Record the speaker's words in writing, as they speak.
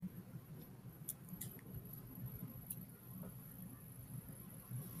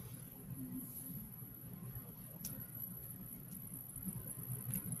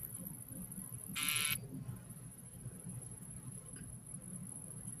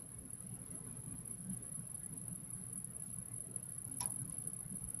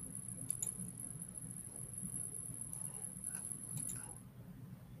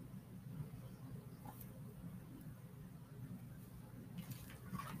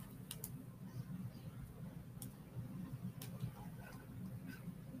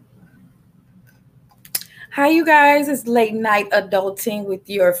Hi, you guys. It's late night adulting with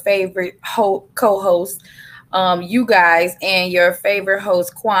your favorite co-host, you guys, and your favorite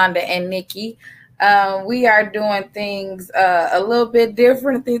host, Quanda and Nikki. We are doing things a little bit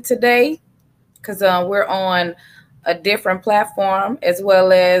different today because we're on a different platform as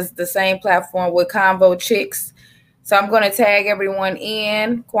well as the same platform with Convo Chicks. So I'm going to tag everyone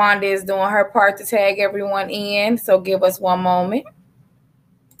in. Quanda is doing her part to tag everyone in. So give us one moment.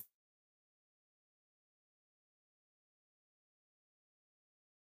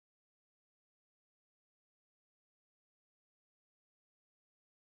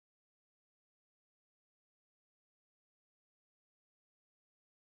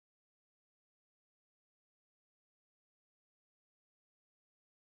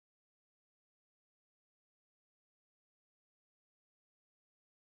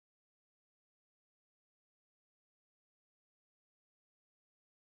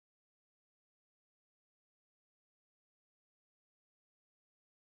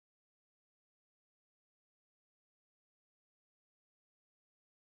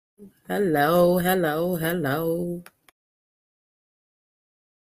 Hello, hello, hello.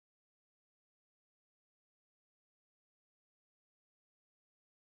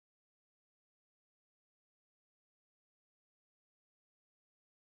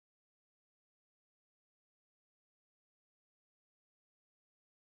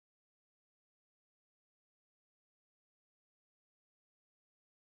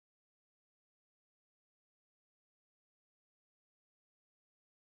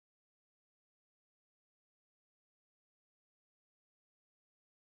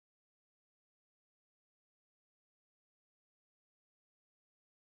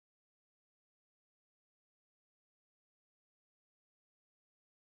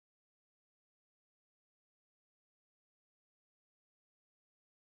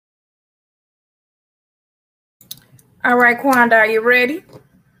 All right, Quanda, are you ready?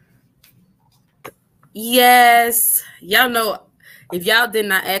 Yes, y'all know if y'all did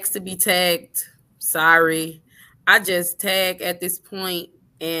not ask to be tagged, sorry. I just tag at this point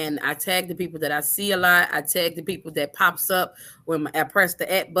and I tag the people that I see a lot. I tag the people that pops up when I press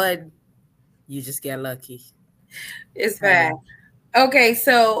the add button. You just get lucky. It's fine. Okay,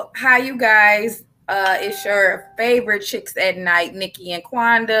 so hi you guys. It's your favorite chicks at night, Nikki and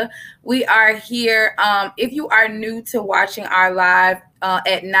Quanda. We are here. If you are new to watching our live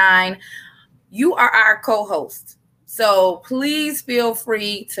at 9, you are our co-host. So please feel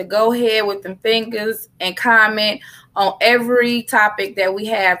free to go ahead with them fingers and comment on every topic that we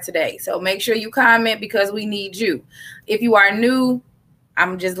have today. So make sure you comment because we need you. If you are new,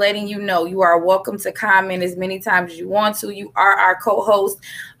 I'm just letting you know you are welcome to comment as many times as you want to. You are our co-host.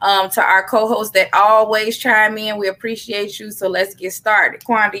 To our co-hosts that always chime in, we appreciate you. So let's get started.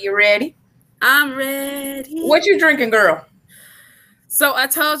 Quanda, you ready? I'm ready. What you drinking, girl? So I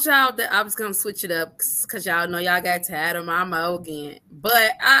told y'all that I was gonna switch it up because y'all know y'all got tired of my mouth again.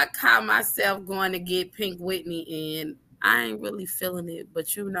 But I caught myself going to get Pink Whitney, and I ain't really feeling it.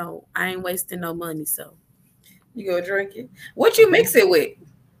 But you know, I ain't wasting no money, so You go drink it. What you mix it with?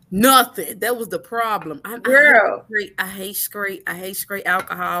 nothing. That was the problem. Girl. I hate straight. I hate straight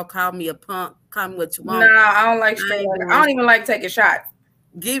alcohol. Call me a punk. Call me what you No, want. I don't like straight. I don't even like taking shots.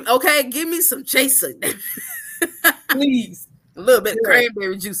 Give me some chaser. Please. A little bit of Girl.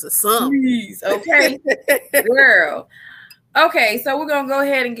 cranberry juice or something. Please. Okay. Girl. Okay, so we're gonna go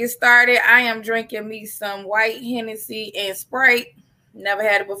ahead and get started. I am drinking me some white Hennessy and Sprite. Never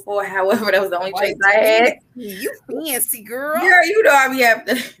had it before. However, that was the only choice I had. You fancy girl. Girl, you know I be having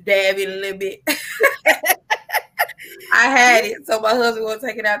to dab it a little bit. I had it, so my husband will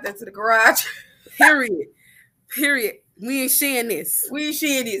take it out there to the garage. Period. Period. We ain't sharing this. We ain't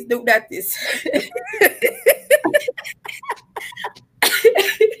sharing this. Do not this.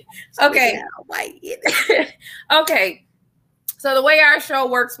 Okay. Okay. So the way our show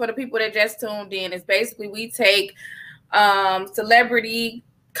works for the people that just tuned in is basically we take celebrity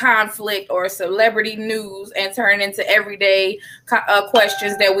conflict or celebrity news and turn it into everyday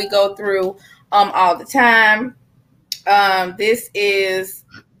questions that we go through all the time. This is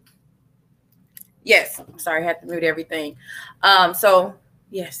yes. I'm sorry, I had to mute everything. So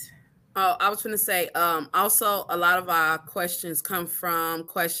yes. Oh, I was going to say, also a lot of our questions come from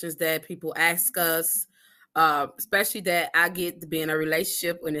questions that people ask us, especially that I get to be in a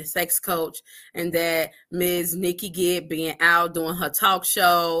relationship with a sex coach, and that Ms. Nikki get being out doing her talk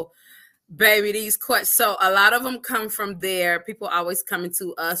show. Baby, these questions. So a lot of them come from there. People always coming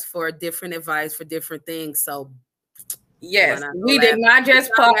to us for different advice for different things. So yes, we did not just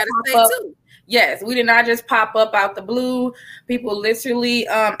pop up. Yes, we did not just pop up out the blue. People literally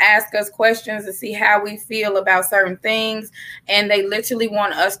ask us questions to see how we feel about certain things, and they literally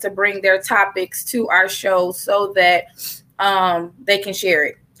want us to bring their topics to our show so that they can share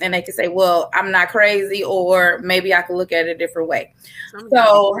it and they can say, "Well, I'm not crazy," or maybe I can look at it a different way.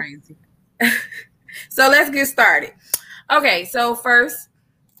 So, crazy. So let's get started. Okay, so first,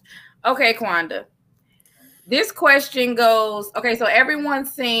 okay, Kwanda. This question goes, okay, so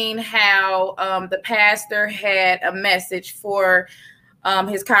everyone's seen how the pastor had a message for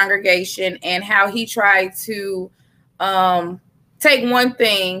his congregation and how he tried to take one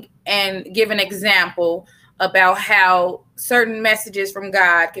thing and give an example about how certain messages from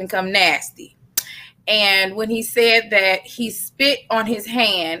God can come nasty. And when he said that, he spit on his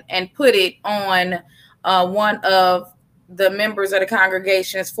hand and put it on one of the members of the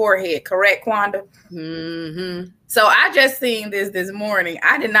congregation's forehead. Correct, Kwanda? Mm-hmm. So I just seen this morning.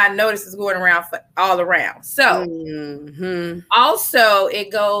 I did not notice it's going around all around. So also it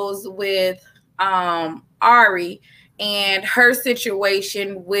goes with Ari and her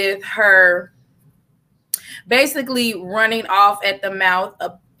situation with her basically running off at the mouth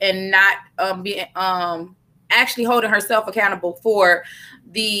and not being actually holding herself accountable for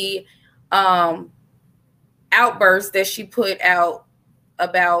the outburst that she put out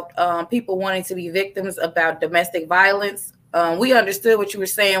about people wanting to be victims about domestic violence. We understood what you were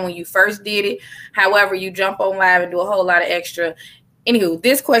saying when you first did it. However, you jump on live and do a whole lot of extra. Anywho,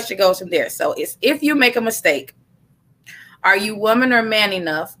 this question goes from there. So it's, if you make a mistake, are you woman or man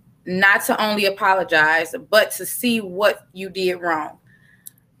enough not to only apologize, but to see what you did wrong?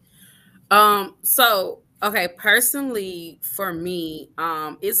 So okay, personally for me,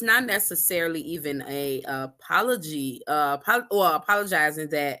 it's not necessarily even a apology or apologizing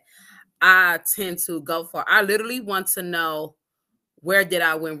that I tend to go for. I literally want to know, where did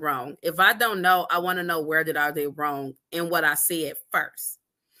I went wrong? If I don't know, I want to know where did I did wrong and what I said first.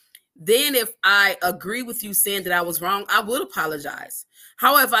 Then if I agree with you saying that I was wrong, I would apologize.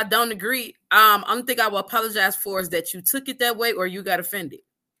 However, if I don't agree, only thing I will apologize for is that you took it that way or you got offended.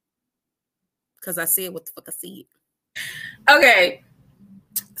 Because I said what the fuck I said. Okay.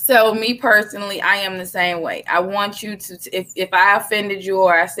 So me personally, I am the same way. I want you to, if I offended you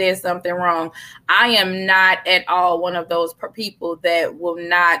or I said something wrong, I am not at all one of those people that will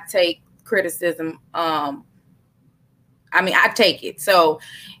not take criticism. I mean, I take it. So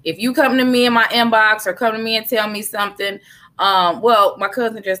if you come to me in my inbox or come to me and tell me something, well, my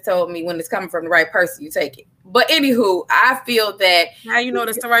cousin just told me when it's coming from the right person, you take it. But anywho, I feel that. How you know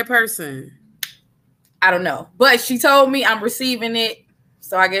that's the right person? I don't know. But she told me I'm receiving it.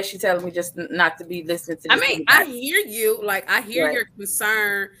 So I guess she's telling me just not to be listening to this. I mean, I hear you. Like, I hear your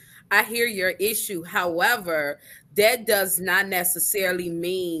concern. I hear your issue. However, that does not necessarily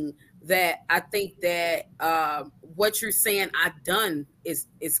mean that I think that what you're saying I've done is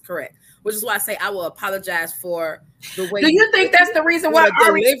correct. Which is why I say I will apologize for the way. Do you think that's the reason why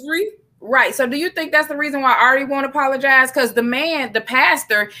delivery? Right. So do you think that's the reason why Ari won't apologize? Because the man, the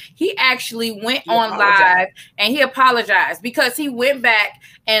pastor, he actually went on live and he apologized because he went back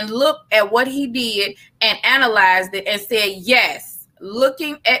and looked at what he did and analyzed it and said, yes,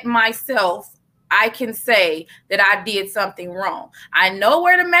 looking at myself, I can say that I did something wrong. I know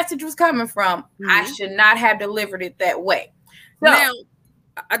where the message was coming from. I should not have delivered it that way. So, now,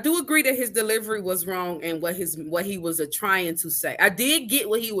 I do agree that his delivery was wrong and what he was trying to say. I did get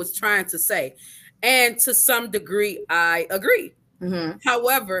what he was trying to say, and to some degree, I agree.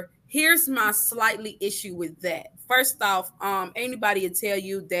 However, here's my slightly issue with that. First off, anybody will tell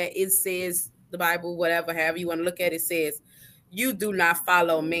you that it says the Bible, whatever, however you want to look at it, says you do not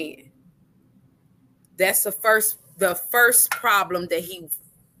follow men. That's the first problem that he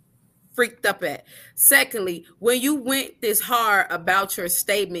freaked up at. Secondly, when you went this hard about your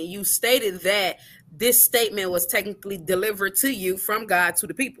statement, you stated that this statement was technically delivered to you from God to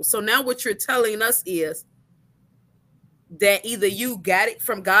the people. So now what you're telling us is that either you got it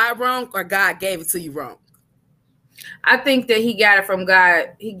from God wrong or God gave it to you wrong. I think that he got it from God.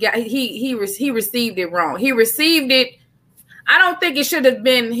 He received it wrong. He received it. I don't think it should have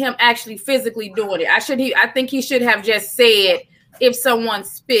been him actually physically doing it. I think he should have just said, if someone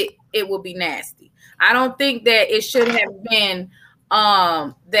spit, it will be nasty. I don't think that it should have been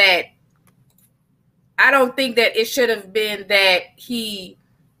that. I don't think that it should have been that he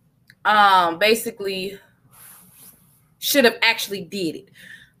basically should have actually did it.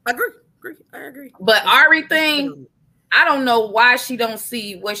 I agree. But Ari thing, I don't know why she don't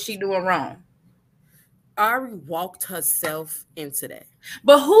see what she doing wrong. Ari walked herself into that.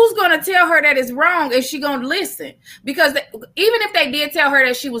 But who's going to tell her that it's wrong? Is she going to listen? Because even if they did tell her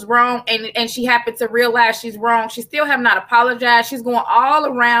that she was wrong and she happened to realize she's wrong, she still have not apologized. She's going all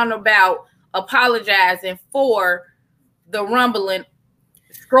around about apologizing for the rumbling,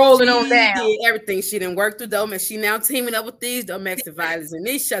 scrolling on down. She did everything. She didn't work through domestic. She now teaming up with these domestic violence and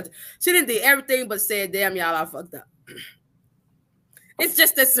these shelters. She didn't do everything but said, damn, y'all, I fucked up. It's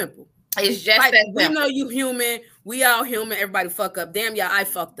just that simple. It's just like, that simple. We know you human. We all human. Everybody fuck up. Damn, y'all, I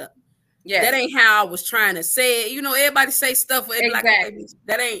fucked up. Yeah, that ain't how I was trying to say it. You know, everybody say stuff. Exactly. Like,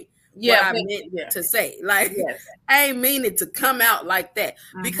 that ain't what I meant to say. Like, I ain't mean it to come out like that.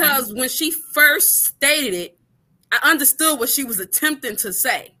 Because when she first stated it, I understood what she was attempting to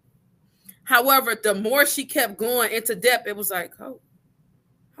say. However, the more she kept going into depth, it was like, oh,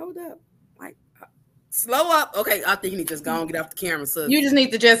 hold up. Like, slow up. Okay, I think you need to just go and get off the camera. So you just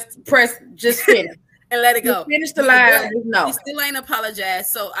need to just finish. And let it go. Finish the line. No, she still ain't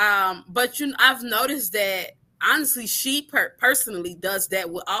apologized. So, but I've noticed that honestly, she personally does that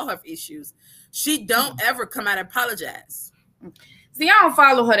with all her issues. She don't ever come out and apologize. See, I don't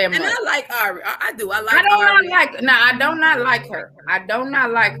follow her that much. And I like Ari. I do. I do not like her. No, I do not like her. I do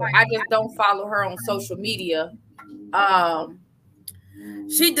not like her. I just don't follow her on social media.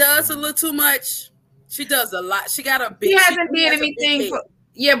 She does a little too much. She does a lot. She got a big. She hasn't did anything for.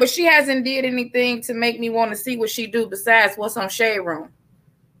 Yeah, but she hasn't did anything to make me want to see what she do besides what's on Shade Room.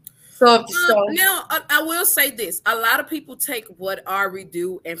 So now I will say this: a lot of people take what Ari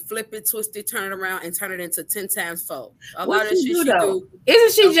do and flip it, twist it, turn it around, and turn it into 10 times fold. A lot of shit she do.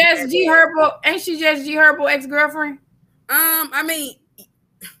 Isn't she just G Herbo? Ain't she just G Herbo ex-girlfriend? I mean,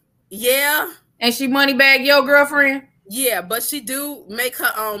 yeah. And she money bag your girlfriend? Yeah, but she do make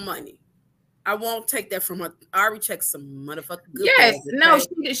her own money. I won't take that from her. Ari checks some motherfucking good. Yes, no,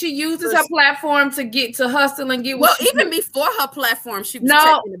 she uses her platform to hustle and get. Well, even before her platform, she was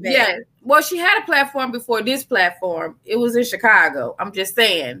checking the bag. Yeah. Well, she had a platform before this platform. It was in Chicago. I'm just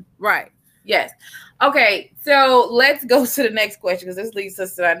saying. Right. Yes. Okay. So let's go to the next question because this leads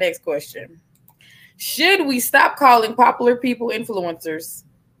us to our next question. Should we stop calling popular people influencers?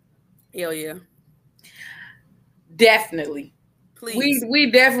 Hell yeah. Definitely. Please.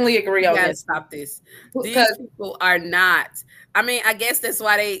 We definitely agree on this. Stop this. These people are not. I mean, I guess that's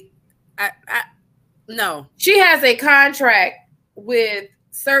why no. She has a contract with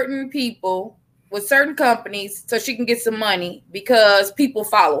certain people, with certain companies, so she can get some money because people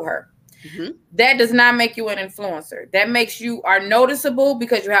follow her. That does not make you an influencer. That makes you are noticeable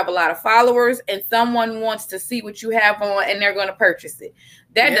because you have a lot of followers and someone wants to see what you have on and they're going to purchase it.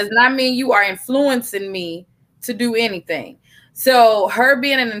 That does not mean you are influencing me to do anything. So her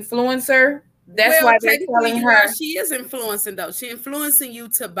being an influencer, that's why they're telling her. She is influencing though. She's influencing you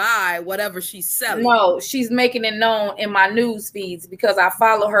to buy whatever she's selling. No, she's making it known in my news feeds because I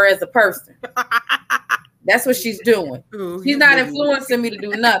follow her as a person. That's what she's doing. She's not influencing me to do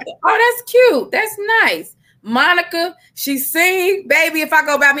nothing. Oh, that's cute. That's nice. Monica, she sing. Baby, if I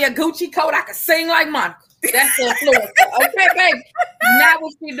go buy me a Gucci coat, I can sing like Monica. That's the influencer. Okay, baby. Not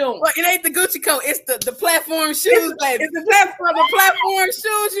what she doing. Well, it ain't the Gucci coat. It's the platform shoes, baby. It's the platform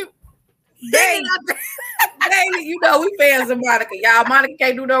shoes. You, baby, baby, you know we fans of Monica, y'all. Monica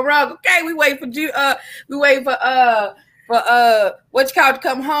can't do no wrong. Okay, we wait for you. We wait for what you call to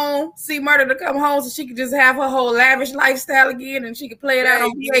come home. See Murder to come home, so she can just have her whole lavish lifestyle again, and she can play it out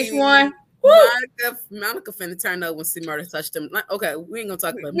on VH1. Monica finna turn up when C Murder touched him. Okay, we ain't gonna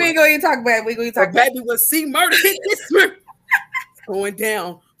talk about. We ain't gonna even talk about it. We gonna talk about baby when C Murder hit this. It's going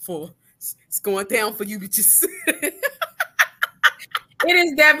down for you bitches. It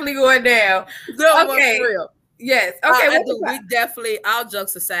is definitely going down. No, okay. For real. Yes. Okay. We definitely, all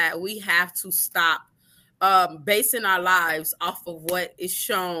jokes aside, we have to stop basing our lives off of what is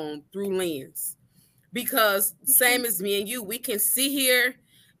shown through lens. Because same as me and you, we can sit here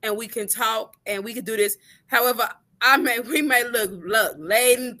and we can talk and we can do this. However, we may look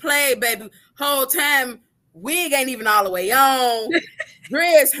laid and play, baby. Whole time wig ain't even all the way on.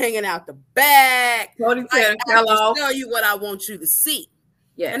 Dreads hanging out the back. I tell you what I want you to see.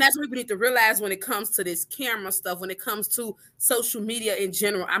 Yeah. And that's what people need to realize when it comes to this camera stuff, when it comes to social media in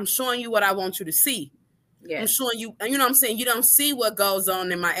general. I'm showing you what I want you to see. Yeah. I'm showing you, you know what I'm saying? You don't see what goes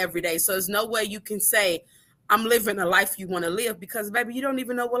on in my everyday. So there's no way you can say I'm living a life you want to live because, baby, you don't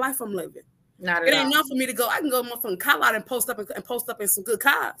even know what life I'm living. Not at all. It ain't enough for me to go. I can go from car lot and post up in some good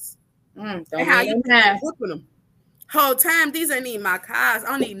cars. And how you flipping them? Whole time, these ain't even my cars. I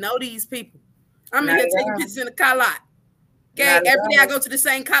don't even know these people. I'm in here taking pictures in the car lot. Okay, every day I go to the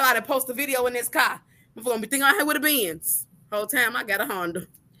same car lot and post a video in this car. I'm gonna be thinking I had with a Benz. Whole time I got a Honda.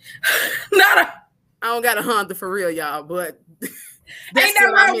 I don't got a Honda for real, y'all, but Ain't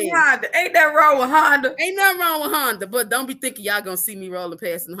that wrong with Honda? Ain't that wrong with Honda? Ain't nothing wrong with Honda, but don't be thinking y'all gonna see me rolling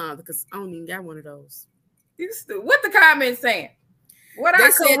past in Honda because I don't even got one of those. What the comments saying? What they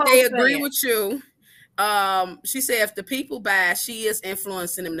said they agree with you. She said if the people buy, she is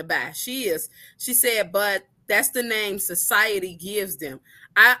influencing them to buy. She is. She said, but that's the name society gives them.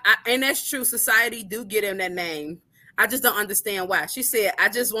 And that's true. Society do give them that name. I just don't understand why. She said, I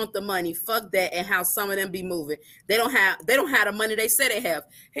just want the money. Fuck that and how some of them be moving. They don't have the money they say they have.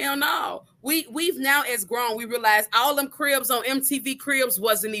 Hell no. We've now as grown, we realize all them cribs on MTV Cribs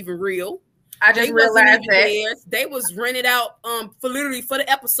wasn't even real. I just realized that theirs. They was rented out for literally for the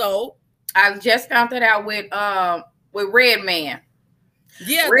episode. I just found that out with Redman.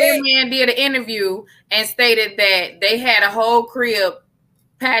 Yeah, Redman did an interview and stated that they had a whole crib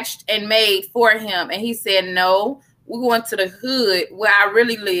patched and made for him, and he said, "No, we went to the hood where I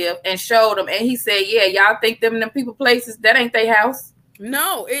really live and showed them." And he said, "Yeah, y'all think them people places that ain't their house."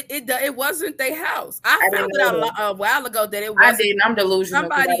 No, it wasn't their house. I found it out a while ago that it wasn't. I didn't. I'm delusional.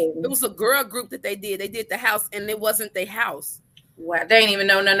 It was a girl group that they did. They did the house, and it wasn't their house. Wow, they didn't even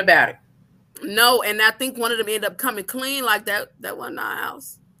know nothing about it. No, and I think one of them ended up coming clean like that. That wasn't our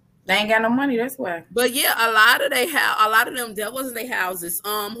house. They ain't got no money. That's why. But yeah, a lot of them that wasn't their houses.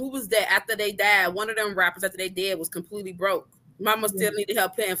 Who was that after they died? One of them rappers after they dead was completely broke. Mama still needed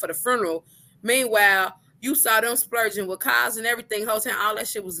help paying for the funeral. Meanwhile, you saw them splurging with cars and everything. Whole time, all that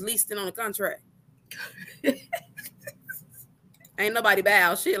shit was leased in on the contract. Ain't nobody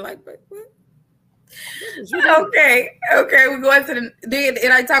bow shit like that. Okay, we're going to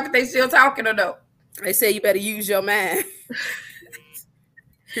and I talk. They still talking or no? They say you better use your mind.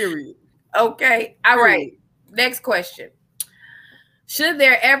 Period. Okay. All right. Next question. Should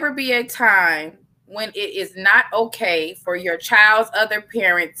there ever be a time when it is not okay for your child's other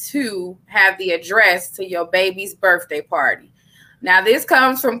parent to have the address to your baby's birthday party? Now, this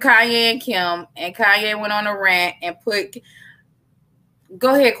comes from Kanye and Kim, and Kanye went on a rant and put.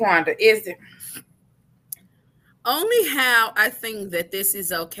 Go ahead, Kwanda. Is it? Only how I think that this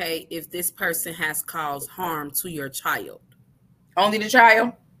is okay if this person has caused harm to your child. Only the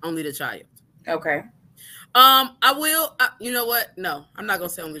child? Only the child. Okay. I will. You know what? No, I'm not gonna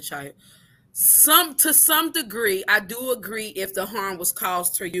say only the child. To some degree, I do agree if the harm was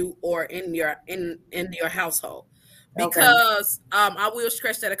caused to you or in your household, because I will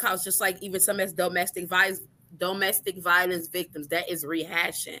stress that it causes just like even some as domestic violence victims, that is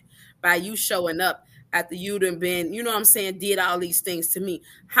rehashing by you showing up after you done been, you know what I'm saying, did all these things to me.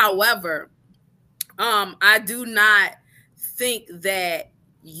 However, I do not think that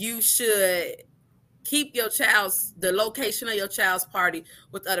you should keep the location of your child's party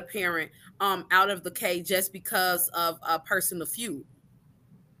with other parent out of the case just because of a personal feud.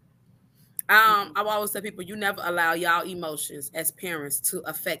 I've always tell people, you never allow y'all emotions as parents to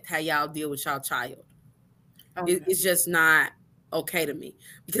affect how y'all deal with y'all child. Okay. It's just not okay to me,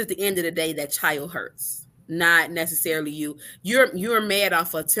 because at the end of the day, that child hurts, not necessarily you. You're mad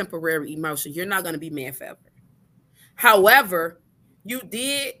off a temporary emotion. You're not going to be mad forever. However, you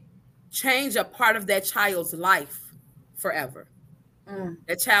did change a part of that child's life forever.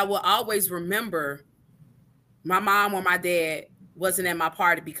 That child will always remember my mom or my dad wasn't at my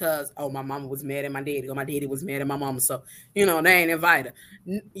party because, my mama was mad at my daddy, or my daddy was mad at my mama. So, they ain't invited.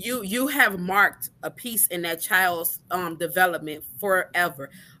 You have marked a piece in that child's development forever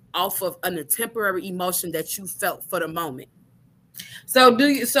off of a temporary emotion that you felt for the moment. So do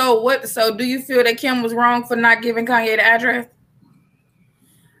you feel that Kim was wrong for not giving Kanye the address?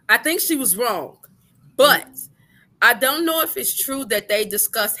 I think she was wrong, but I don't know if it's true that they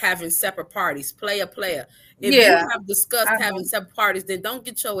discussed having separate parties. Player. If you have discussed having separate parties, then don't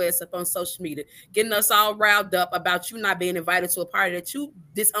get your ass up on social media, getting us all riled up about you not being invited to a party that you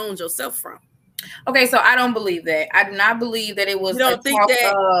disowned yourself from. Okay, so I don't believe that. I do not believe that it was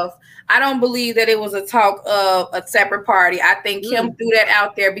I don't believe that it was a talk of a separate party. I think Kim threw that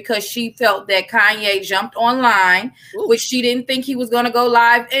out there because she felt that Kanye jumped online, which she didn't think he was going to go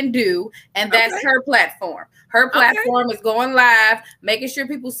live and do, and that's her platform. Her platform is going live, making sure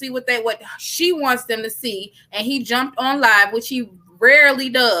people see what she wants them to see, and he jumped on live, which he rarely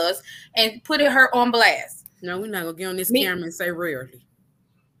does, and put her on blast. No, we're not gonna get on this camera and say rarely.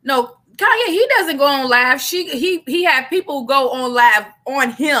 No, Kanye, he doesn't go on live. He had people go on live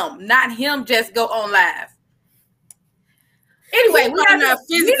on him, not him just go on live. Anyway, we're not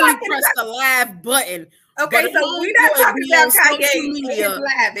physically press the live button. Okay, so we're not talking about Kanye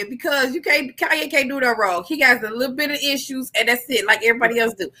live because Kanye can't do that wrong. He has a little bit of issues, and that's it, like everybody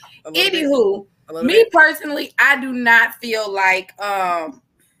else do. Anywho, me personally, I do not feel like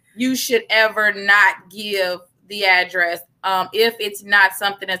you should ever not give the address if it's not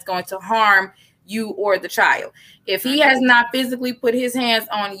something that's going to harm you or the child. If he has not physically put his hands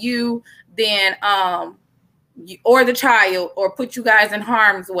on you, then or the child, or put you guys in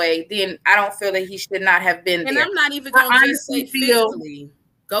harm's way, then I don't feel that he should not have been there. And I'm not even going to just say physically.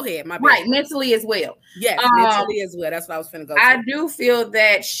 Go ahead, my bad. Right, mentally as well. Yes, mentally as well. That's what I was finna go to. I do feel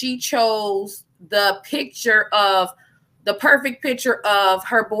that she chose the perfect picture of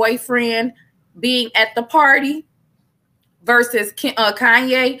her boyfriend being at the party versus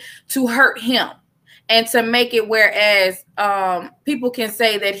Kanye to hurt him, and to make it whereas people can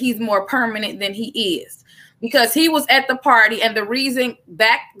say that he's more permanent than he is, because he was at the party, and the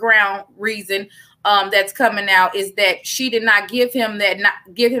background reason that's coming out is that she did not give him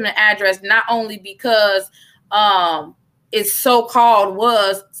an address, not only because it's so-called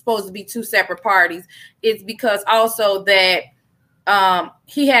was supposed to be two separate parties, it's because also that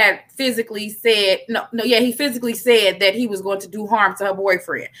he had physically said he physically said that he was going to do harm to her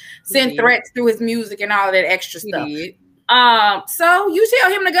boyfriend, send threats through his music and all of that extra stuff. So you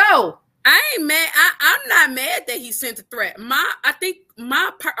tell him to go. I ain't mad. I'm not mad that he sent a threat.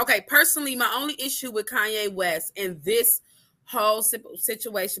 Personally, my only issue with Kanye West and this whole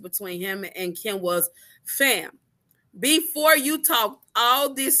situation between him and Kim was, fam, before you talk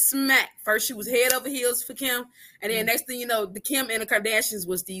all this smack, first she was head over heels for Kim, and then next thing you know, the Kim and the Kardashians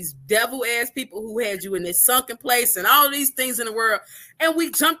was these devil-ass people who had you in this sunken place and all these things in the world, and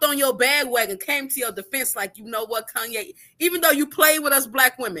we jumped on your bandwagon, came to your defense like, you know what, Kanye, even though you played with us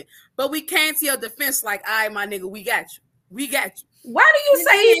black women, but we came to your defense like, all right, my nigga, we got you. We got you. Why did you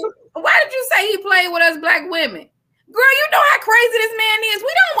say he played with us black women? Girl, you know how crazy this man is. We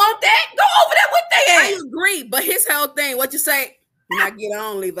don't want that. Go over there with that. I agree, but his whole thing, what you say? Not get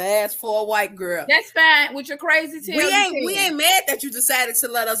on, leave an ass for a white girl. That's fine with your crazy tail. We ain't mad that you decided to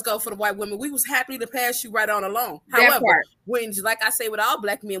let us go for the white women. We was happy to pass you right on along. However, when, like I say with all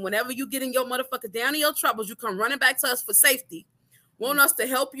black men, whenever you get in your motherfucker down in your troubles, you come running back to us for safety, want us to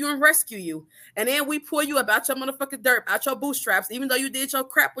help you and rescue you, and then we pull you about your motherfucking dirt, out your bootstraps, even though you did your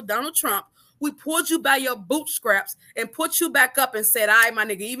crap with Donald Trump. We pulled you by your bootstraps and put you back up and said, all right, my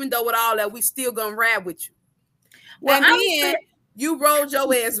nigga, even though with all that, we still gonna ride with you. Well, and then you rolled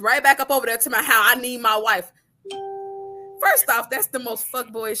your ass right back up over there to my house. I need my wife. First off, that's the most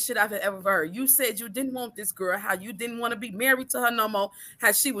fuckboy shit I've ever heard. You said you didn't want this girl, how you didn't want to be married to her no more,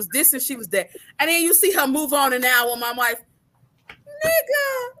 how she was this and she was that. And then you see her move on and now with my wife.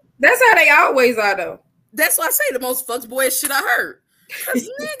 Nigga. That's how they always are, though. That's why I say the most fuckboy shit I heard. Cause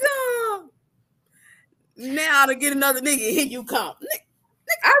nigga. Now to get another nigga, here you come.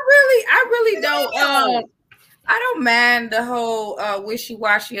 I really don't. I don't mind the whole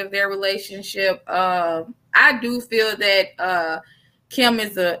wishy-washy of their relationship. I do feel that Kim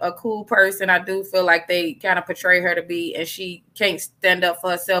is a cool person. I do feel like they kind of portray her to be, and she can't stand up for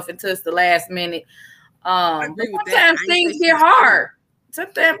herself until it's the last minute. Sometimes things get hard.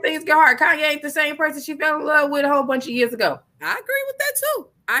 Kanye ain't the same person she fell in love with a whole bunch of years ago. I agree with that too.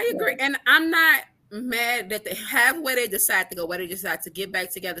 I agree, and I'm not mad that they have where they decide to go, where they decide to get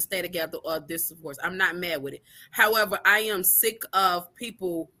back together, stay together, or this divorce. I'm not mad with it. However, I am sick of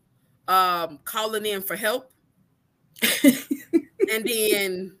people calling in for help and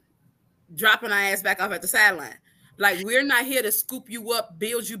then dropping our ass back off at the sideline. Like, we're not here to scoop you up,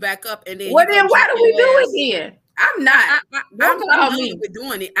 build you back up, and then. Well, then why do we do it then? I'm not. I'm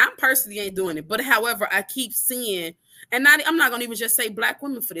doing it. I personally ain't doing it. But however, I keep seeing. And I'm not going to even just say black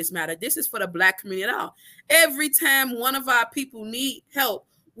women for this matter. This is for the black community at all. Every time one of our people need help,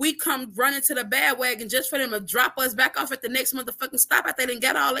 we come running to the bandwagon just for them to drop us back off at the next motherfucking stop after they didn't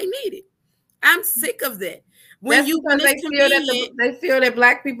get all they needed. I'm sick of that. They feel that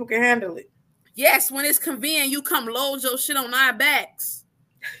black people can handle it. Yes, when it's convenient, you come load your shit on our backs.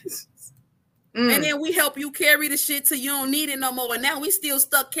 And then we help you carry the shit till you don't need it no more. And now we still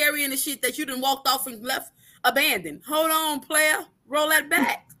stuck carrying the shit that you done walked off and left abandoned. Hold on, player. Roll that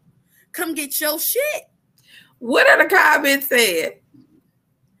back. Come get your shit. What are the comments said?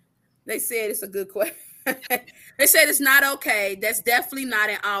 They said it's a good question. They said it's not okay. That's definitely not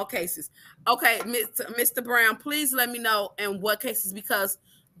in all cases. Okay, Mr. Brown, please let me know in what cases, because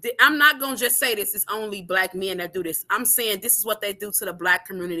I'm not going to just say this is only black men that do this. I'm saying this is what they do to the black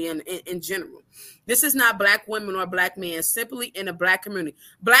community in general. This is not black women or black men, simply in the black community.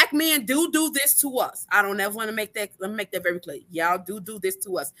 Black men do this to us. I don't ever want to make that very clear. Y'all do this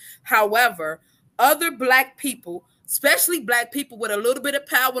to us. However, other black people, especially black people with a little bit of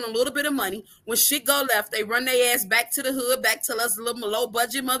power and a little bit of money, when shit go left, they run their ass back to the hood, back to us little low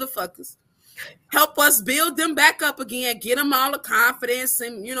budget motherfuckers. help us build them back up again, get them all the confidence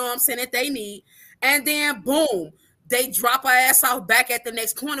and, you know what I'm saying, that they need. And then boom, they drop our ass off back at the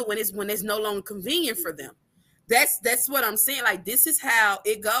next corner when it's no longer convenient for them. That's what I'm saying. Like, this is how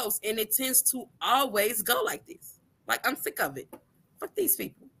it goes. And it tends to always go like this. Like, I'm sick of it. Fuck these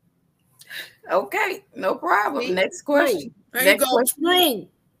people. Okay, no problem. See? Next question. There Next you go. question.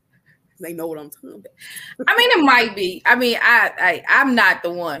 They know what I'm talking about. I mean, it might be. I mean, I'm not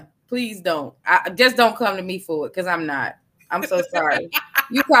the one. Please don't. Just don't come to me for it, because I'm not. I'm so sorry.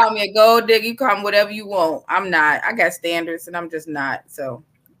 You call me a gold digger, you call me whatever you want. I'm not. I got standards and I'm just not. So,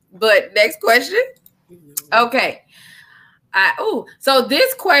 but next question. Okay. So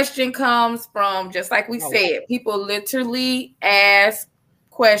this question comes from, just like we said, people literally ask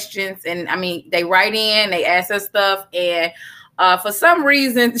questions, and I mean, they write in, they ask us stuff, and for some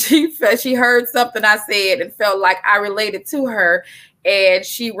reason she heard something I said and felt like I related to her, and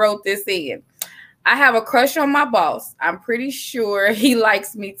she wrote this in. I have a crush on my boss. I'm pretty sure he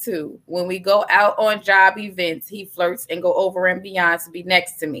likes me too. When we go out on job events, he flirts and go over and beyond to be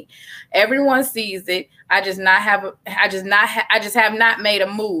next to me. Everyone sees it. I just have not made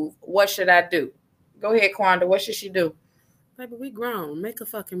a move. What should I do? Go ahead, Quanda. What should she do? Baby, we grown. Make a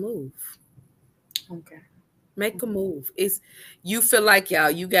fucking move. Okay. Make a move. You feel like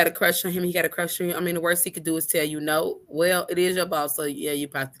you got a crush on him, he got a crush on you. I mean, the worst he could do is tell you no. Well, it is your boss, so yeah, you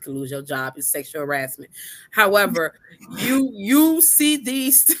probably could lose your job. It's sexual harassment. However, you see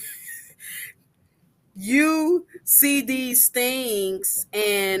these you see these things,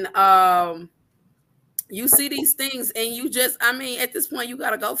 and you see these things, and you just, I mean, at this point, you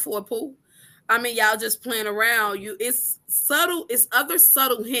gotta go for it, Pooh. I mean, y'all just playing around. It's subtle. It's other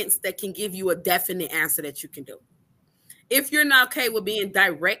subtle hints that can give you a definite answer that you can do. If you're not okay with being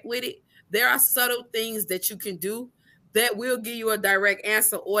direct with it, there are subtle things that you can do that will give you a direct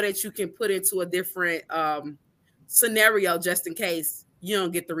answer, or that you can put into a different scenario just in case you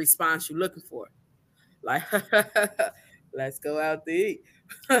don't get the response you're looking for. Like, let's go out to eat.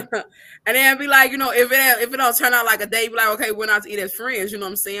 And then be like, if it don't turn out like a day, be like, okay, we're not to eat as friends, you know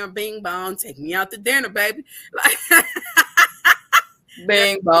what I'm saying? Bing bong, take me out to dinner, baby. Like,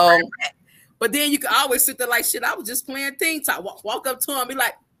 bing bong. But then you can always sit there like, shit, I was just playing teen talk. Walk up to him, be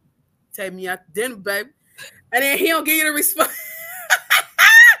like, take me out to dinner, baby. And then he don't give you the response.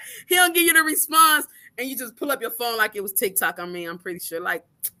 He don't give you the response, and you just pull up your phone like it was TikTok. I mean, I'm pretty sure, like,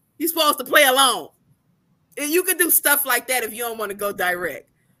 you're supposed to play along. And you could do stuff like that if you don't want to go direct.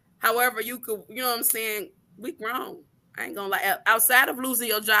 However, you could, you know what I'm saying? We grown. I ain't gonna lie. Outside of losing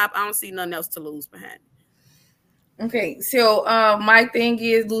your job, I don't see nothing else to lose behind it. Okay, so my thing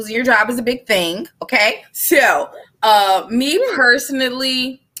is, losing your job is a big thing. Okay, so me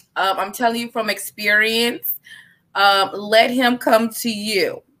personally, I'm telling you from experience, let him come to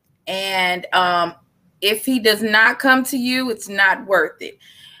you, and if he does not come to you, it's not worth it.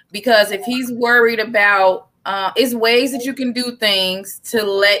 Because if he's worried about, it's ways that you can do things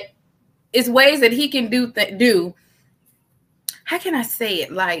it's ways that he can do. How can I say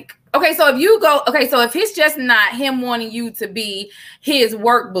it? Like, okay, so if it's just not him wanting you to be his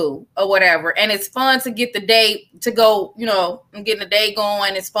work boo or whatever, and it's fun to get the day to go, and getting the day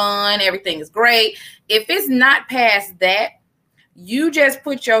going, it's fun, everything is great. If it's not past that, you just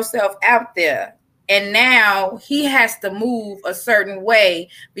put yourself out there. And now he has to move a certain way,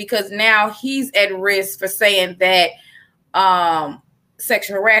 because now he's at risk for saying that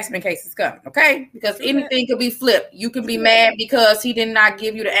sexual harassment case is coming. Okay, because anything could be flipped. You can be mad because he did not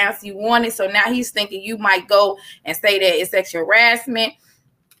give you the answer you wanted, so now he's thinking you might go and say that it's sexual harassment.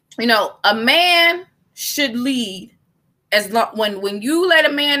 A man should lead as long when you let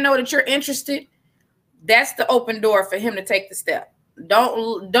a man know that you're interested. That's the open door for him to take the step.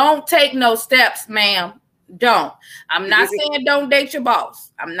 Don't take no steps, ma'am. Don't. I'm not saying don't date your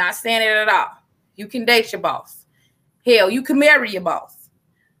boss. I'm not saying it at all. You can date your boss. Hell, you can marry your boss.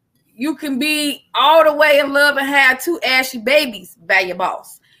 You can be all the way in love and have 2 ashy babies by your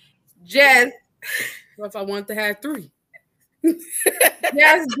boss. Just what if I want to have 3?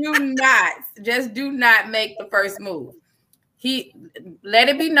 just do not make the first move. Let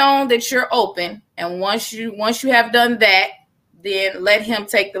it be known that you're open, and once you have done that, then let him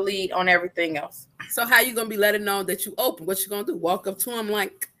take the lead on everything else. So how you gonna be letting know that you open? What you gonna do? Walk up to him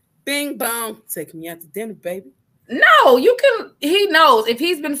like, bing bong, take me out to dinner, baby? No, you can. He knows if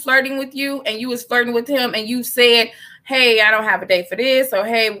he's been flirting with you and you was flirting with him, and you said, hey, I don't have a date for this, or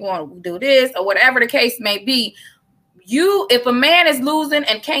hey, we want to do this, or whatever the case may be. If a man is losing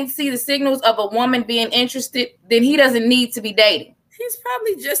and can't see the signals of a woman being interested, then he doesn't need to be dating. He's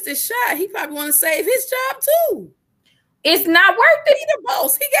probably just as shy. He probably want to save his job too. It's not worth it. He the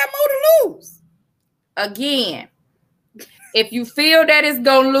boss. He got more to lose. Again, if you feel that it's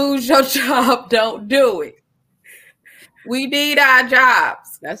going to lose your job, don't do it. We need our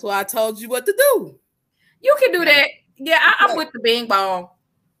jobs. That's why I told you what to do. You can do that. Yeah, I'm with the bing bong.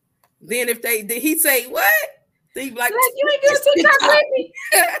 Then if he say what? They be like, you ain't doing TikTok with me.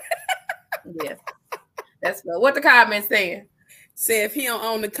 Yes. That's what the comments saying. Say if he don't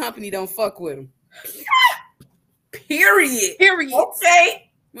own the company, don't fuck with him. Period.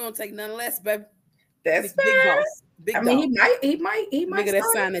 Okay. We don't take none less, baby. That's big boss. Big dog. He might. Nigga that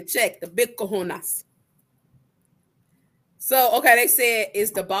sign a check, the big cojones. So, okay, they said,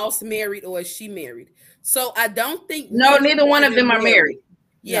 is the boss married or is she married? So I don't think neither one of them are married.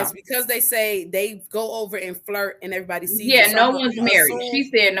 Yes, no. Because they say they go over and flirt and everybody sees. Yeah, no one's married. She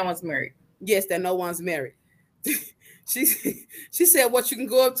said no one's married. Yes, that no one's married. She said what you can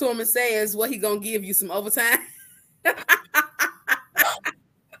go up to him and say is what he gonna give you some overtime.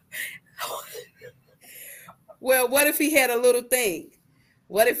 Well, what if he had a little thing?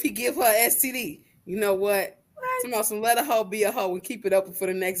 What if he give her STD? You know what? Some let a hoe be a hoe and keep it open for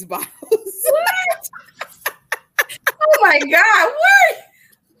the next bottles. What? Oh my God! What?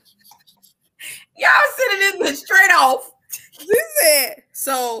 Y'all sending this straight off.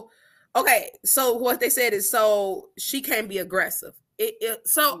 So, okay. So what they said is, so she can't be aggressive.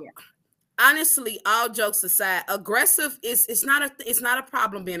 Honestly, all jokes aside, aggressive it's not a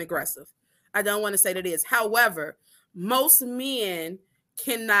problem being aggressive. I don't want to say that it is. However, most men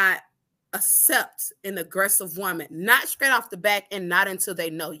cannot accept an aggressive woman, not straight off the back and not until they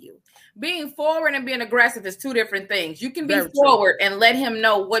know you. Being forward and being aggressive is two different things. You can be forward and let him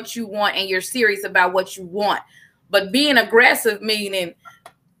know what you want and you're serious about what you want. But being aggressive meaning,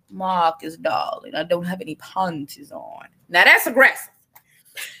 Marcus, darling, I don't have any panties on. Now that's aggressive.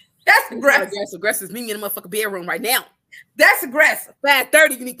 That's aggressive. Aggressive meaning in the motherfucking bedroom right now. That's aggressive.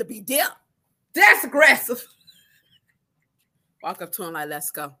 5:30, you need to be there. That's aggressive. Walk up to him like, let's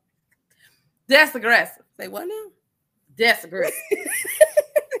go. That's aggressive. Say what now? That's aggressive.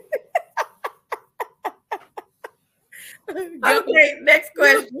 Okay, next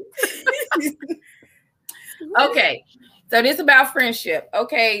question. Okay, so this is about friendship.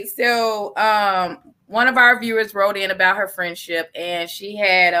 Okay, so one of our viewers wrote in about her friendship, and she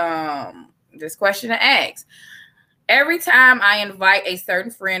had this question to ask. Every time I invite a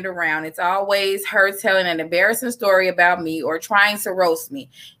certain friend around, it's always her telling an embarrassing story about me or trying to roast me.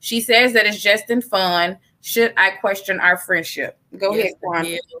 She says that it's just in fun. Should I question our friendship? Go ahead,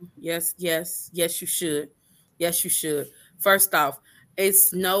 Kwanda. Yes, you should. Yes, you should. First off,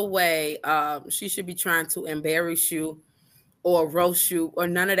 it's no way she should be trying to embarrass you or roast you or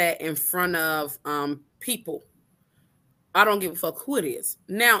none of that in front of people. I don't give a fuck who it is.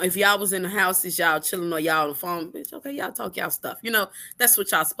 Now, if y'all was in the house, is y'all chilling or y'all on the phone, bitch, okay, y'all talk y'all stuff. You know, that's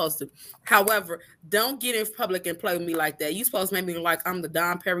what y'all supposed to. However, don't get in public and play with me like that. You supposed to make me like I'm the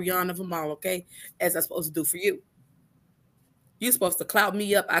Dom Perignon of them all, okay? As I'm supposed to do for you. You supposed to clout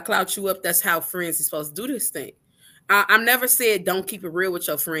me up. I clout you up. That's how friends are supposed to do this thing. I'm never said don't keep it real with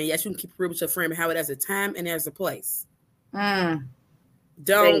your friend. Yes, you can keep it real with your friend, but how it has a time and there's a place.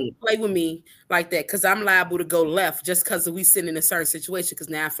 Don't play with me like that because I'm liable to go left just because we sitting in a certain situation because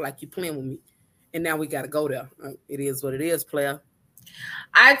now I feel like you're playing with me. And now we got to go there. It is what it is, player.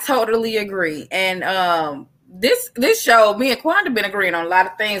 I totally agree. And this show, me and Kwanda been agreeing on a lot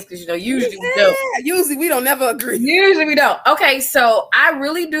of things because, you know, usually we don't. Usually we don't never agree. Usually we don't. Okay, so I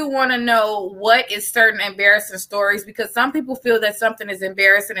really do want to know what is certain embarrassing stories because some people feel that something is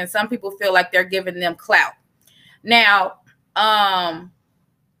embarrassing and some people feel like they're giving them clout. Now,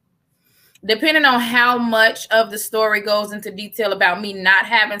 depending on how much of the story goes into detail about me not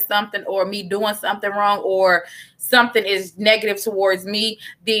having something or me doing something wrong or something is negative towards me,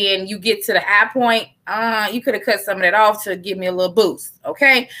 then you get to the high point. You could have cut some of that off to give me a little boost.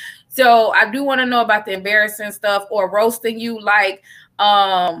 Okay. So I do want to know about the embarrassing stuff or roasting you. Like,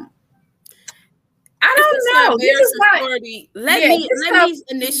 I don't know. This is story. Let me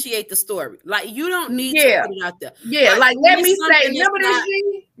initiate the story. Like you don't need to put it out there. Yeah, like let me say, remember this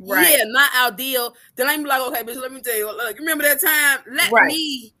thing? Right. Yeah, not ideal. Then I'm like, okay, bitch, let me tell you. Like, remember that time? Let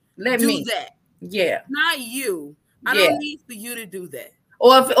me do that. Yeah. Not you. I don't need for you to do that.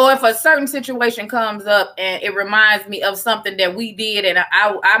 Or if a certain situation comes up and it reminds me of something that we did and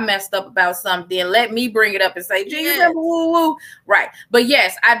I messed up about something, then let me bring it up and say, "Gee, you remember woo woo?" Right. But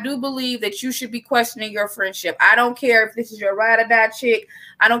yes, I do believe that you should be questioning your friendship. I don't care if this is your ride or die chick.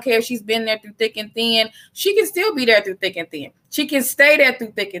 I don't care if she's been there through thick and thin. She can still be there through thick and thin. She can stay there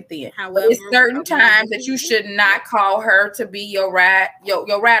through thick and thin. However, it's certain times that you should not call her to be your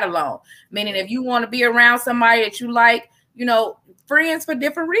ride along. Meaning if you want to be around somebody that you like, friends for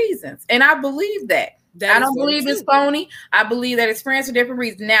different reasons. And I believe that. I don't believe it's phony. I believe that it's friends for different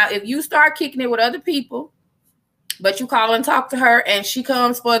reasons. Now, if you start kicking it with other people, but you call and talk to her and she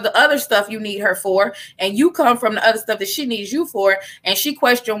comes for the other stuff you need her for, and you come from the other stuff that she needs you for, and she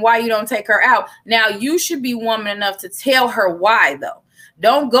questions why you don't take her out. Now, you should be woman enough to tell her why, though.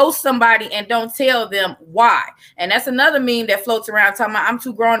 Don't ghost somebody and don't tell them why. And that's another meme that floats around talking about, I'm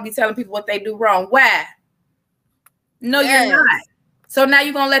too grown to be telling people what they do wrong. Why? No, yes. You're not. So now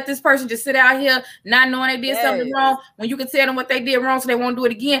you're going to let this person just sit out here not knowing they did something wrong when you can tell them what they did wrong so they won't do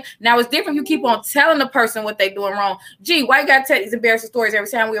it again. Now, it's different. You keep on telling the person what they doing wrong. Gee, why you got to tell these embarrassing stories every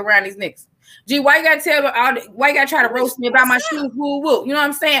time we're around these niggas? Gee, why you got to tell why you got to try to roast me about my shoes? Woo, woo. You know what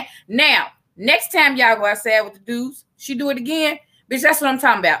I'm saying? Now, next time y'all go outside with the dudes, she do it again. Bitch, that's what I'm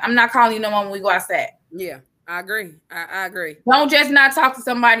talking about. I'm not calling you no more when we go outside. Yeah, I agree. I agree. Don't just not talk to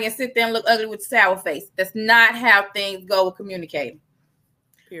somebody and sit there and look ugly with a sour face. That's not how things go with communicating.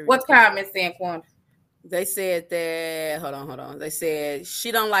 Period. What comments saying, Quanda? They said that, hold on. They said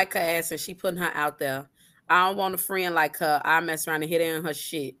she don't like her ass and she putting her out there. I don't want a friend like her. I mess around and hit her in her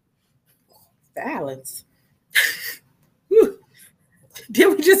shit. Balance.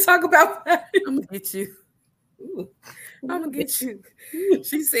 Did we just talk about that? I'm going to get you. I'm going to get you.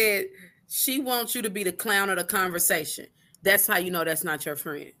 She said she wants you to be the clown of the conversation. That's how you know that's not your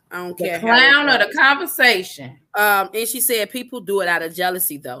friend. I don't care. The clown of the conversation. And she said people do it out of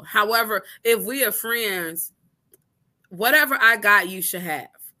jealousy, though. However, if we are friends, whatever I got, you should have.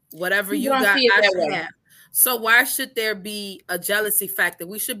 Whatever you got, I should have. So why should there be a jealousy factor?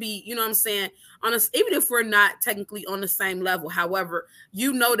 We should be, you know what I'm saying, honest, even if we're not technically on the same level. However,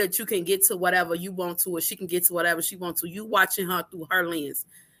 you know that you can get to whatever you want to, or she can get to whatever she wants to. You watching her through her lens.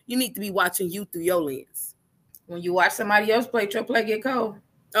 You need to be watching you through your lens. When you watch somebody else play, your play get cold.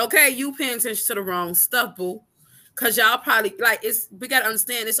 Okay, you paying attention to the wrong stuff, boo. Cause y'all probably we gotta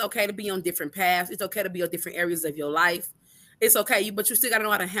understand it's okay to be on different paths. It's okay to be on different areas of your life. It's okay, but you still gotta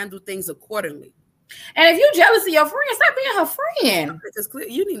know how to handle things accordingly. And if you jealous of your friend, stop being her friend. It's clear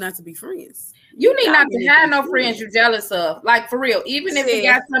you need not to be friends. You need not to have no friends you're jealous of. Like for real, even if it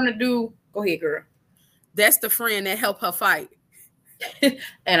got something to do. Go ahead, girl. That's the friend that helped her fight.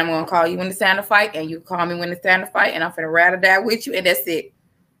 And I'm gonna call you when it's time to fight, and you call me when it's time to fight, and I'm finna ride or die with you, and that's it.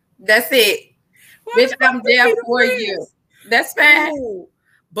 That's it. Bitch, I'm there for you. That's fine. Ooh.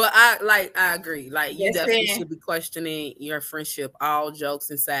 But I agree. Like you definitely should be questioning your friendship. All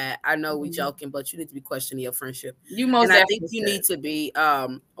jokes aside, I know we joking, but you need to be questioning your friendship. You most and I think you need to be a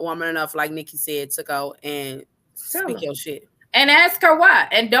woman enough, like Nikki said, to go and speak your shit. And ask her why.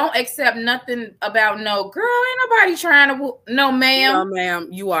 And don't accept nothing about no girl. Ain't nobody trying to no ma'am. No, ma'am,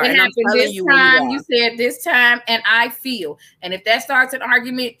 you are. It happened this time. You said this time, and I feel. And if that starts an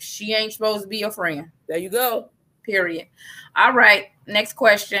argument, she ain't supposed to be your friend. There you go. Period. All right. Next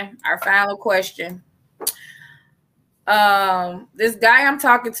question. Our final question. This guy I'm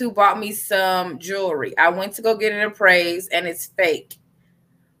talking to bought me some jewelry. I went to go get it appraised, and it's fake.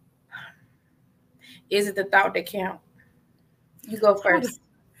 Is it the thought that counts? You go first.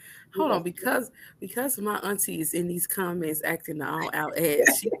 Hold on, because my auntie is in these comments acting all out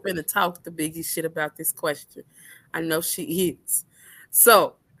ass. She's finna talk the biggest shit about this question. I know she is.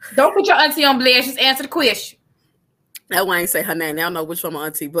 So don't put your auntie on blast. Just answer the question. That one ain't say her name. I don't know which one my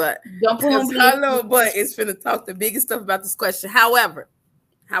auntie, but don't put on blast. Her little butt is finna talk the biggest stuff about this question. However,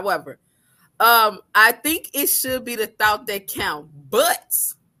 I think it should be the thought that count, but.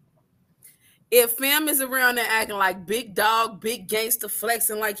 If fam is around there acting like big dog, big gangster,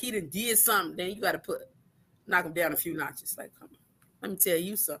 flexing like he did something, then you got to knock him down a few notches. Like, come on, let me tell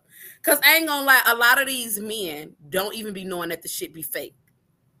you something. Because I ain't going to lie, a lot of these men don't even be knowing that the shit be fake.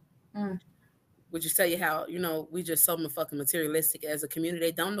 Would just tell you how, we just so fucking materialistic as a community.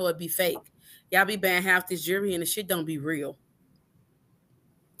 They don't know it be fake. Y'all be buying half this jewelry and the shit don't be real.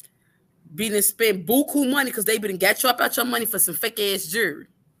 Be to spend buku money because they been got you up out your money for some fake ass jewelry.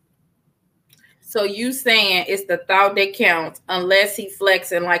 So you saying it's the thought that counts unless he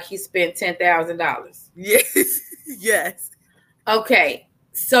flexing like he spent $10,000? Yes. Yes. Okay.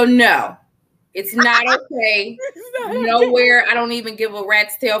 So no, it's not okay. Nowhere. I don't even give a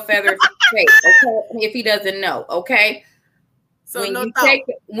rat's tail feather if it's fake. Okay. If he doesn't know. Okay. So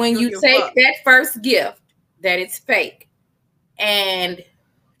when you take that first gift that it's fake, and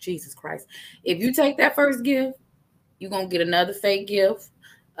Jesus Christ, if you take that first gift, you're gonna get another fake gift.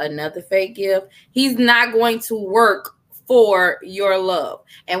 Another fake gift. He's not going to work for your love.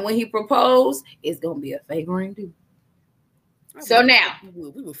 And when he proposed, it's going to be a fake ring too. So now we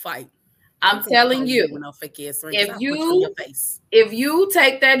will fight. I'm telling you, if you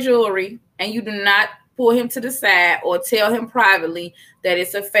take that jewelry and you do not pull him to the side or tell him privately that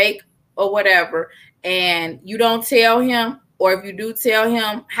it's a fake or whatever, and you don't tell him, or if you do tell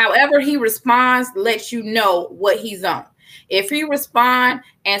him, however he responds, let you know what he's on. If he respond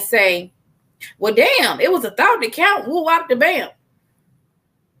and say, well, damn, it was a thought to count, woo wop the bam.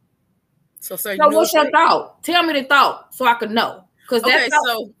 So, sir, so what's your thought? Tell me the thought so I can know. Okay,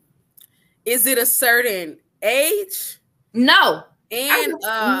 so is it a certain age? No. And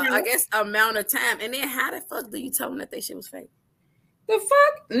I guess amount of time. And then how the fuck do you tell them that they shit was fake? The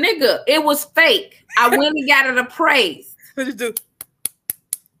fuck? Nigga, it was fake. I went and got it appraised. What'd you do?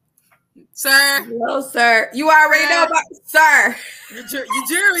 Sir. No, sir. You already know about sir. Your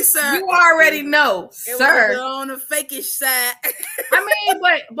jury, sir. You already know, it sir. Was on the fakish side. I mean,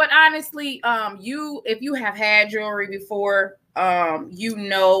 but honestly, if you have had jewelry before, you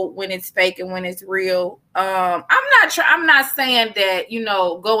know when it's fake and when it's real. I'm not saying that,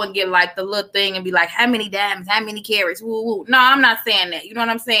 go and get like the little thing and be like, how many diamonds, how many carats, woo woo. No, I'm not saying that. You know what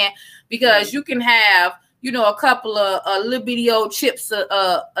I'm saying? Because you can have, a couple of little bitty old chips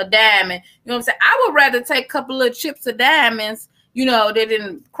a diamond. You know what I'm saying? I would rather take a couple of chips of diamonds, they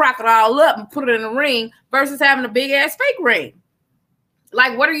didn't crack it all up and put it in a ring versus having a big ass fake ring.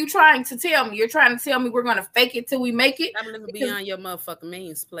 Like, what are you trying to tell me? You're trying to tell me we're going to fake it till we make it? I'm living beyond your motherfucking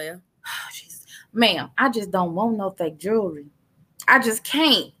means, player. Oh, Jesus. Ma'am, I just don't want no fake jewelry. I just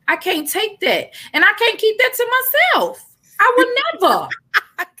can't. I can't take that. And I can't keep that to myself. I would never.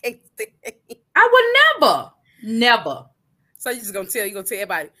 I can't stand it. I would never. So you're just going to tell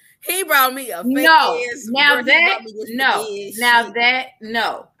everybody, he brought me a fake ass. Now that,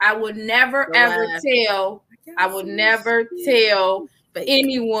 no. I would never, ever tell. I would never tell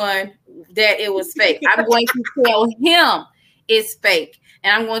anyone that it was fake. I'm going to tell him it's fake.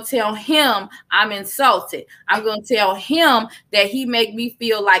 And I'm going to tell him I'm insulted. I'm going to tell him that he make me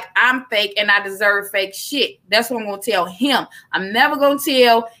feel like I'm fake and I deserve fake shit. That's what I'm going to tell him. I'm never going to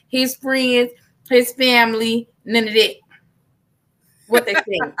tell his friends, his family, none of that. What they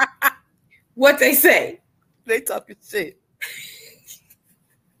say. What they say. They talking shit.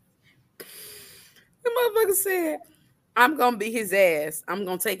 The motherfucker said, I'm going to be his ass. I'm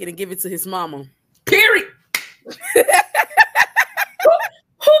going to take it and give it to his mama. Period.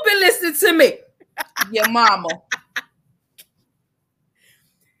 Who been listening to me? Your mama.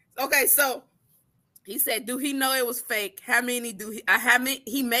 Okay, so he said, do he know it was fake? How many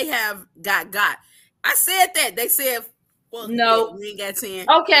he may have got? I said that. They said, well, no. We ain't got 10.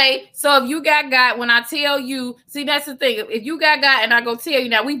 Okay, so if you got, when I tell you, see, that's the thing. If you got and I go tell you,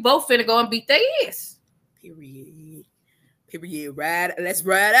 now we both finna go and beat their ass. Period. Let's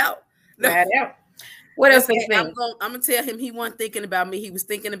ride out. Ride out. What else? I'm gonna tell him he wasn't thinking about me. He was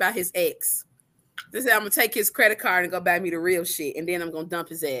thinking about his ex. This is I'm gonna take his credit card and go buy me the real shit, and then I'm gonna dump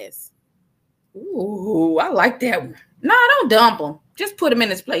his ass. Ooh, I like that one. No, don't dump him. Just put him in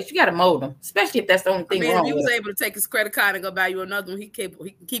his place. You gotta mold him, especially if that's the only thing wrong. If he was able to take his credit card and go buy you another one, he can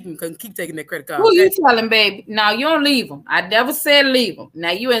keep taking that credit card. Who you telling, baby? No, you don't leave him. I never said leave him.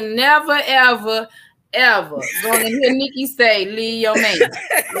 Now you ain't never ever going to hear Nikki say leave your man.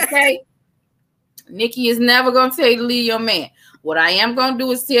 Okay. Nikki is never going to tell you to leave your man. What I am going to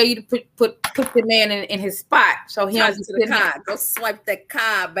do is tell you to put the man in his spot. So he has to the card. Go swipe that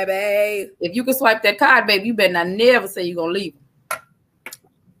card, baby. If you can swipe that card, baby, you better not never say you're going to leave him.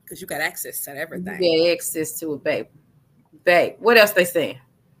 Because you got access to everything. You got access to it, baby. Babe, what else they saying?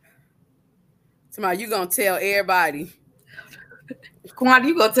 Tomorrow you going to tell everybody. Kwanda,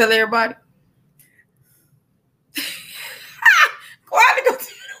 you going to tell everybody? Kwanda, go tell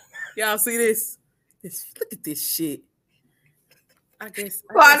y'all see this? Look at this shit. I guess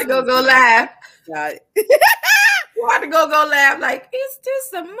Kwanda go live. Kwanda go live like, is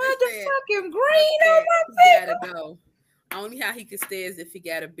this a motherfucking green on my finger? Gotta go. Only how he can stay is if he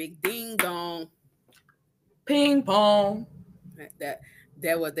got a big ding dong. Ping pong. That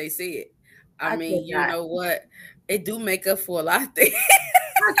what they said. I mean, you know what? It do make up for a lot of things.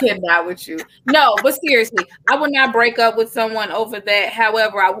 I cannot with you. No, but seriously, I would not break up with someone over that.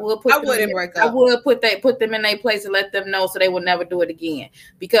 However, I would put them in their place and let them know so they will never do it again.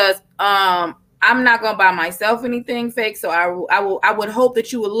 Because I'm not gonna buy myself anything fake. So I would hope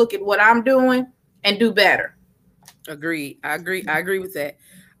that you would look at what I'm doing and do better. Agreed. I agree with that.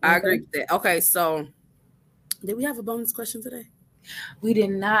 I agree with that. Okay, so did we have a bonus question today? We did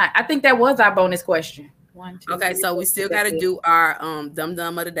not. I think that was our bonus question. 1, 2, okay, 3, so we still got to do our dum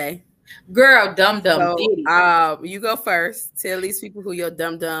dum of the day. Girl, dum dum. So, you go first. Tell these people who your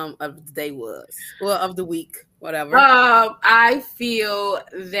dum dum of the day was, well, of the week, whatever. I feel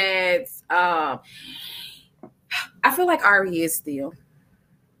that I feel like Ari is still.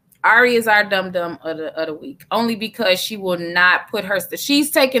 Ari is our dum dum of the week, only because she will not put her. She's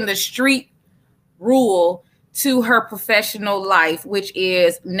taking the street rule to her professional life, which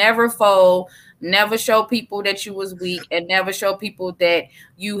is never fold, never show people that you was weak, and never show people that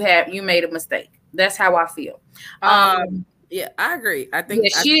you made a mistake. That's how I feel. Yeah, I agree. I think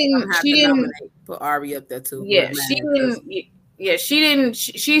she didn't put Ari up there too. Yeah, she didn't. Yeah, she didn't.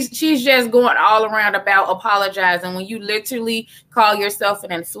 She's just going all around about apologizing when you literally call yourself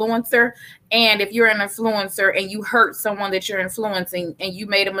an influencer. And if you're an influencer and you hurt someone that you're influencing and you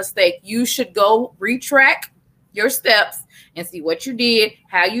made a mistake, you should go retract your steps and see what you did,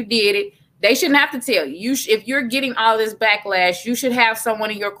 how you did it. They shouldn't have to tell you. If you're getting all this backlash, you should have someone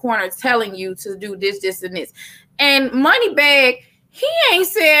in your corner telling you to do this, this, and this. And Moneybag, he ain't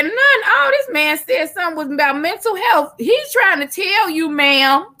said nothing. Oh, this man said something was about mental health. He's trying to tell you,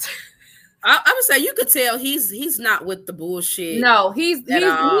 ma'am. I would say you could tell he's not with the bullshit. No, he's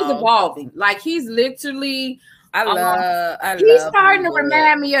evolving. Like he's literally. He's starting to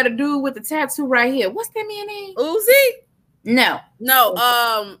remind me of the dude with the tattoo right here. What's that man name? Uzi? No.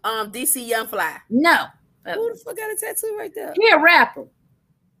 DC Young Fly. No. Who the fuck got a tattoo right there? He a rapper.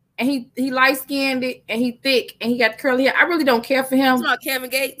 And he light skinned it, and he thick, and he got curly hair. I really don't care for him. It's about Kevin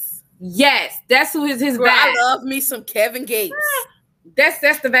Gates. Yes, that's who his Girl, vibe. I love me some Kevin Gates. That's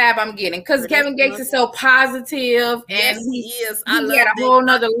the vibe I'm getting because Kevin Gates is so positive, and he is. I love a whole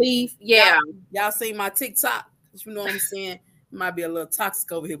nother leaf. Yeah, y'all seen my TikTok? You know what I'm saying? It might be a little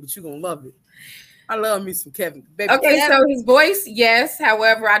toxic over here, but you're gonna love it. I love me some Kevin. Baby, okay, so his voice, yes.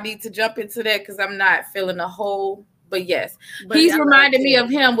 However, I need to jump into that because I'm not feeling the whole. But yes, he's reminded me of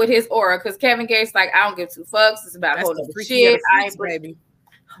him with his aura because Kevin Gates, like, I don't give two fucks. It's about a whole other shit. I ain't baby.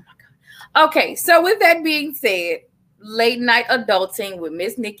 Oh my God. Okay, so with that being said, Late Night Adulting with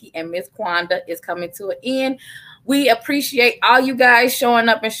Miss Nikki and Miss Kwanda is coming to an end. We appreciate all you guys showing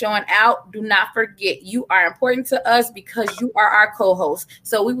up and showing out. Do not forget, you are important to us because you are our co-host.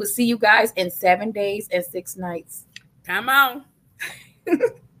 So we will see you guys in 7 days and 6 nights. Come on.